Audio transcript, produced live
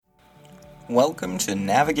Welcome to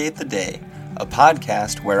Navigate the Day, a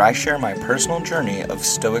podcast where I share my personal journey of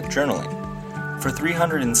Stoic journaling. For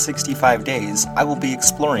 365 days, I will be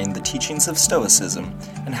exploring the teachings of Stoicism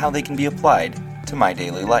and how they can be applied to my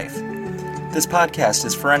daily life. This podcast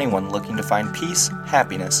is for anyone looking to find peace,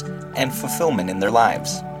 happiness, and fulfillment in their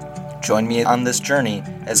lives. Join me on this journey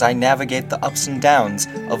as I navigate the ups and downs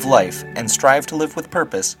of life and strive to live with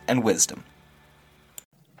purpose and wisdom.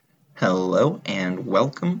 Hello and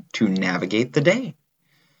welcome to Navigate the Day.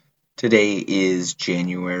 Today is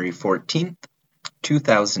January 14th,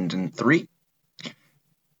 2003.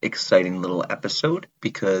 Exciting little episode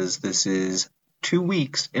because this is 2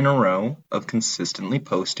 weeks in a row of consistently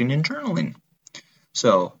posting and journaling.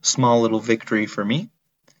 So, small little victory for me.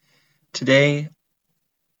 Today,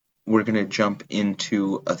 we're going to jump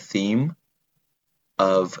into a theme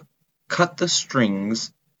of cut the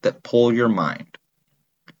strings that pull your mind.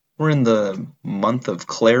 We're in the month of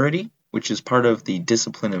clarity, which is part of the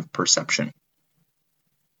discipline of perception.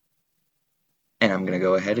 And I'm going to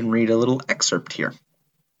go ahead and read a little excerpt here.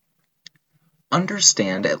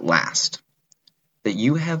 Understand at last that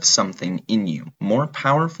you have something in you more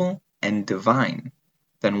powerful and divine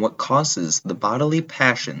than what causes the bodily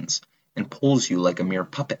passions and pulls you like a mere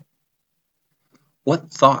puppet.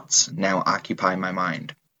 What thoughts now occupy my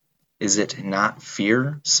mind? Is it not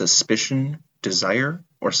fear, suspicion, desire,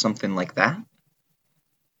 or something like that?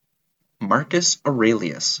 Marcus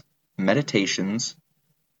Aurelius, Meditations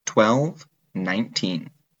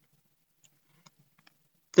 12:19.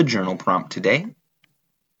 The journal prompt today: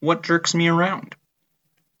 what jerks me around?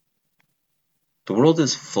 The world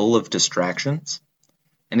is full of distractions,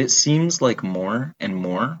 and it seems like more and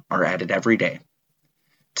more are added every day.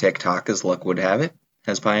 TikTok, as luck would have it,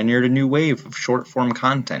 has pioneered a new wave of short-form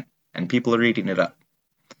content, and people are eating it up.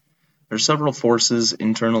 There are several forces,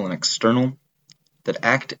 internal and external, that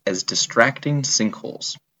act as distracting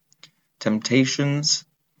sinkholes. Temptations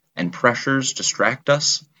and pressures distract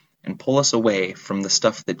us and pull us away from the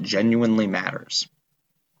stuff that genuinely matters.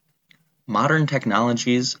 Modern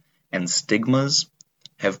technologies and stigmas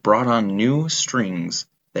have brought on new strings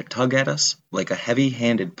that tug at us like a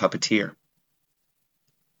heavy-handed puppeteer.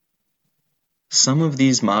 Some of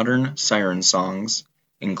these modern siren songs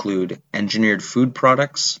include engineered food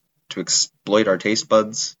products to exploit our taste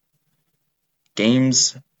buds,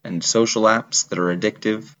 games and social apps that are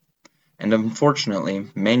addictive, and unfortunately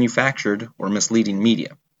manufactured or misleading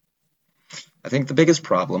media. I think the biggest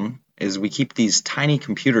problem is we keep these tiny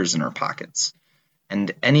computers in our pockets,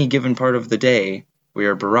 and any given part of the day we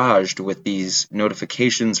are barraged with these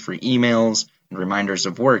notifications for emails and reminders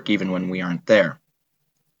of work even when we aren't there.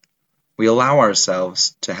 We allow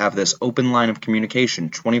ourselves to have this open line of communication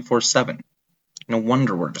 24/7. No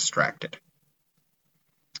wonder we're distracted.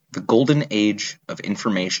 The golden age of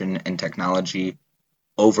information and technology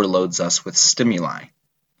overloads us with stimuli,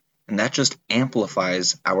 and that just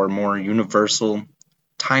amplifies our more universal,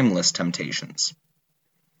 timeless temptations.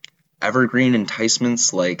 Evergreen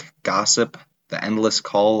enticements like gossip, the endless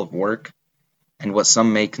call of work, and what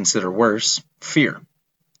some may consider worse, fear.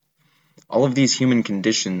 All of these human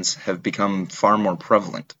conditions have become far more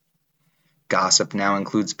prevalent. Gossip now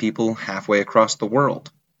includes people halfway across the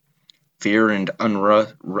world. Fear and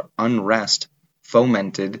unrest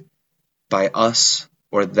fomented by us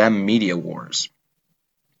or them media wars.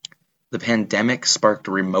 The pandemic sparked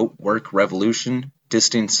a remote work revolution,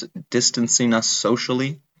 distancing us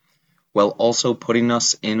socially, while also putting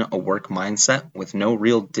us in a work mindset with no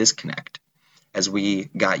real disconnect, as we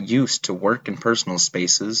got used to work and personal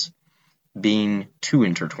spaces being too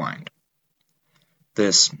intertwined.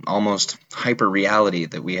 This almost hyper-reality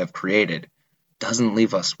that we have created doesn't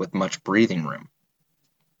leave us with much breathing room.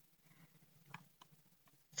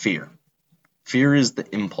 Fear. Fear is the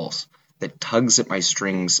impulse that tugs at my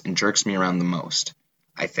strings and jerks me around the most,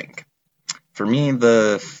 I think. For me,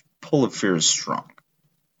 the pull of fear is strong.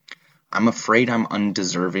 I'm afraid I'm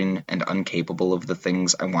undeserving and incapable of the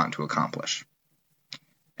things I want to accomplish.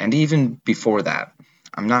 And even before that,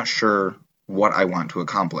 I'm not sure what I want to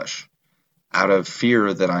accomplish, out of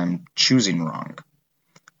fear that I'm choosing wrong,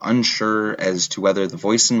 unsure as to whether the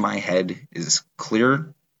voice in my head is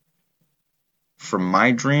clear from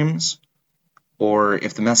my dreams or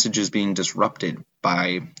if the message is being disrupted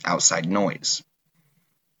by outside noise.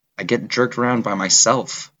 I get jerked around by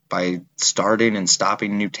myself, by starting and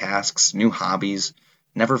stopping new tasks, new hobbies,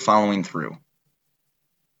 never following through.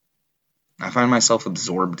 I find myself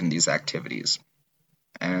absorbed in these activities,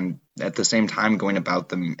 and at the same time going about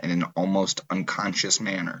them in an almost unconscious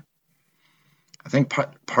manner. I think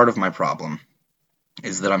part of my problem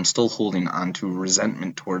is that I'm still holding on to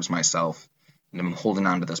resentment towards myself and I'm holding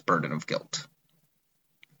on to this burden of guilt.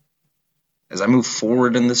 As I move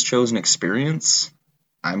forward in this chosen experience,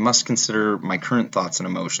 I must consider my current thoughts and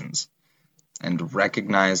emotions and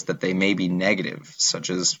recognize that they may be negative, such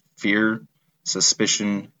as fear,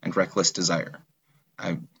 suspicion, and reckless desire.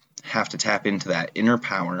 I have to tap into that inner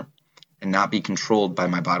power and not be controlled by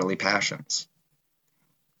my bodily passions.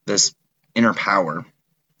 This inner power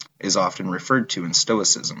is often referred to in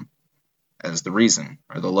Stoicism as the reason,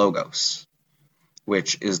 or the logos,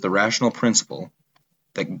 which is the rational principle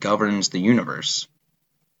that governs the universe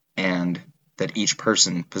and that each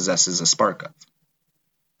person possesses a spark of.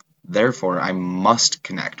 Therefore, I must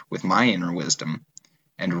connect with my inner wisdom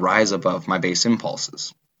and rise above my base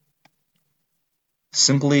impulses.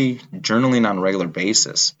 Simply journaling on a regular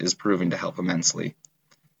basis is proving to help immensely,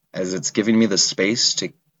 as it's giving me the space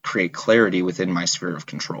to create clarity within my sphere of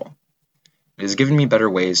control. It has given me better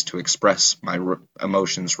ways to express my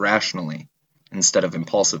emotions rationally instead of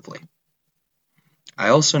impulsively. I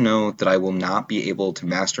also know that I will not be able to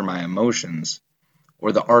master my emotions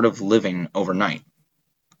or the art of living overnight.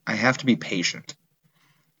 I have to be patient.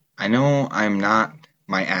 I know I am not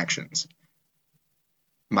my actions,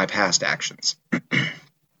 my past actions,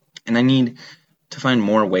 and I need to find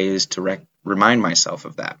more ways to remind myself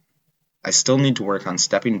of that. I still need to work on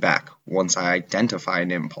stepping back once I identify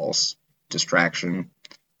an impulse, distraction,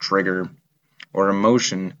 trigger, or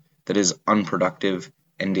emotion that is unproductive,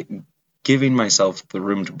 and giving myself the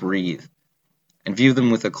room to breathe and view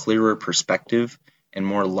them with a clearer perspective and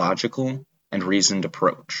more logical and reasoned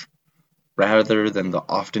approach, rather than the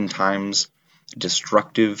oftentimes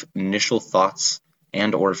destructive initial thoughts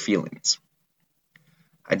and or feelings.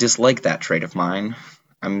 I dislike that trait of mine.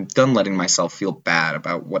 I'm done letting myself feel bad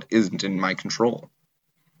about what isn't in my control.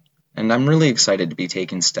 And I'm really excited to be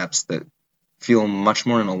taking steps that feel much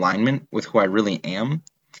more in alignment with who I really am,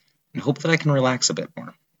 and hope that I can relax a bit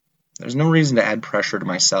more. There's no reason to add pressure to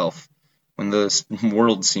myself when the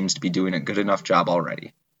world seems to be doing a good enough job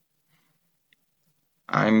already.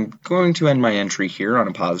 I'm going to end my entry here on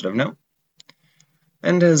a positive note.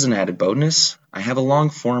 And as an added bonus, I have a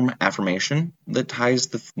long-form affirmation that ties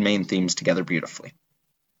the main themes together beautifully.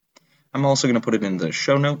 I'm also going to put it in the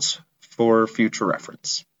show notes for future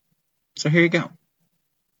reference. So here you go.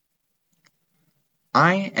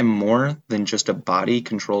 I am more than just a body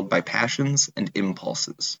controlled by passions and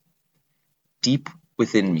impulses. Deep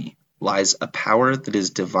within me lies a power that is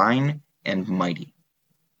divine and mighty,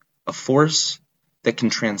 a force that can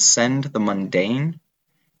transcend the mundane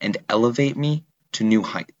and elevate me to new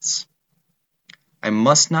heights. I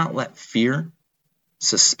must not let fear,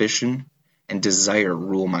 suspicion, and desire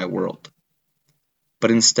rule my world,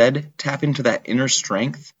 but instead tap into that inner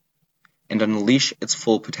strength and unleash its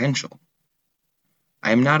full potential.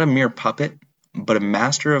 I am not a mere puppet, but a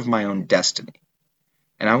master of my own destiny,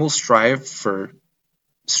 and I will strive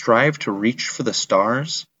to reach for the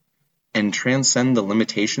stars and transcend the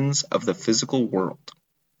limitations of the physical world.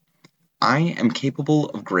 I am capable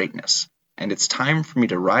of greatness, and it's time for me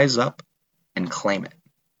to rise up and claim it.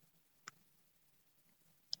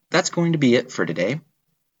 That's going to be it for today.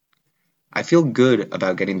 I feel good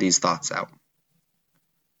about getting these thoughts out.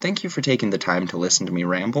 Thank you for taking the time to listen to me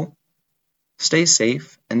ramble. Stay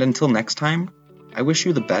safe, and until next time, I wish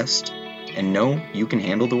you the best, and know you can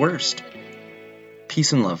handle the worst.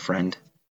 Peace and love, friend.